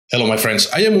Hello, my friends.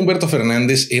 I am Humberto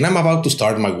Fernandez, and I'm about to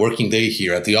start my working day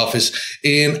here at the office.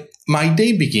 And my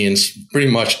day begins pretty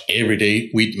much every day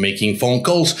with making phone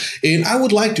calls. And I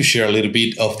would like to share a little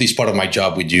bit of this part of my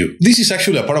job with you. This is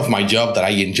actually a part of my job that I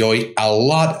enjoy a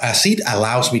lot, as it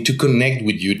allows me to connect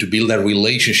with you, to build a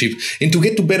relationship, and to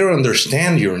get to better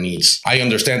understand your needs. I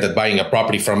understand that buying a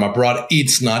property from abroad,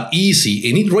 it's not easy,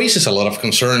 and it raises a lot of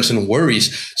concerns and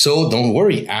worries. So don't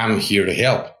worry, I'm here to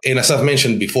help. And as I've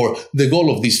mentioned before, the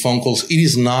goal of these phone calls, it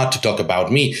is not to talk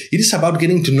about me. It is about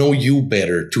getting to know you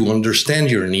better, to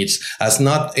understand your needs, as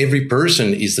not every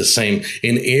person is the same,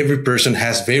 and every person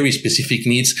has very specific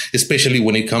needs, especially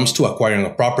when it comes to acquiring a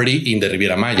property in the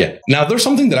Riviera Maya. Now, there's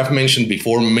something that I've mentioned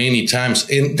before many times,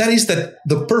 and that is that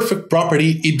the perfect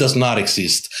property, it does not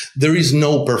exist. There is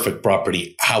no perfect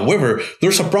property. However,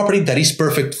 there's a property that is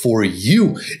perfect for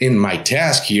you. And my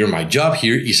task here, my job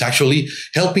here, is actually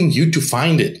helping you to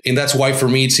find it. And that's why for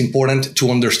me, it's important to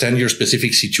understand your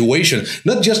specific situation,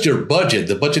 not just your budget.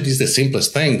 The budget is the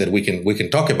simplest thing that we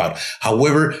can talk about.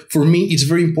 However, for me, it's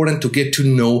very important to get to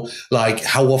know, like,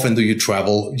 how often do you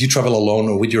travel? Do you travel alone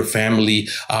or with your family?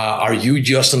 Are you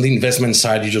just on the investment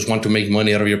side? You just want to make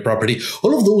money out of your property?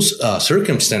 All of those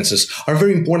circumstances are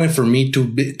very important for me to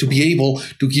be able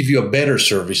to give you a better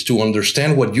service, to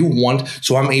understand what you want,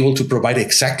 so I'm able to provide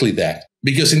exactly that.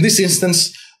 Because in this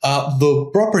instance, the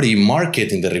property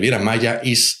market in the Riviera Maya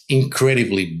is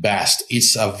incredibly vast.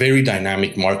 It's a very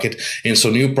dynamic market. And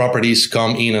so new properties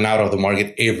come in and out of the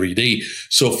market every day.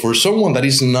 So for someone that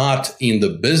is not in the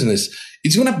business,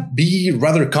 it's going to be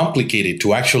rather complicated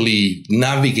to actually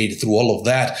navigate through all of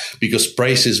that because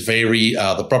prices vary.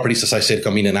 The properties, as I said,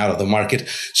 come in and out of the market.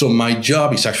 So my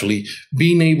job is actually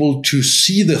being able to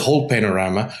see the whole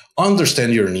panorama,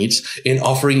 understand your needs, and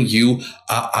offering you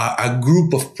a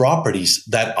group of properties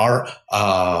that are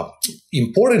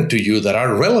important to you, that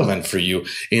are relevant for you.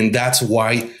 And that's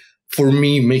why, for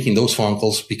me, making those phone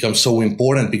calls becomes so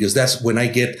important, because that's when I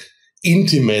get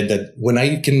intimate, that when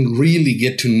I can really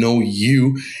get to know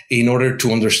you in order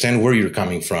to understand where you're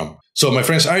coming from. So my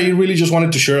friends, I really just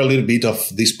wanted to share a little bit of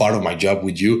this part of my job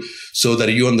with you so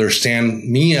that you understand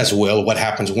me as well, what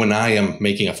happens when I am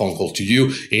making a phone call to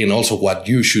you, and also what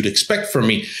you should expect from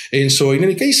me. And so in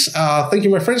any case, thank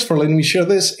you, my friends, for letting me share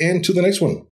this, and to the next one.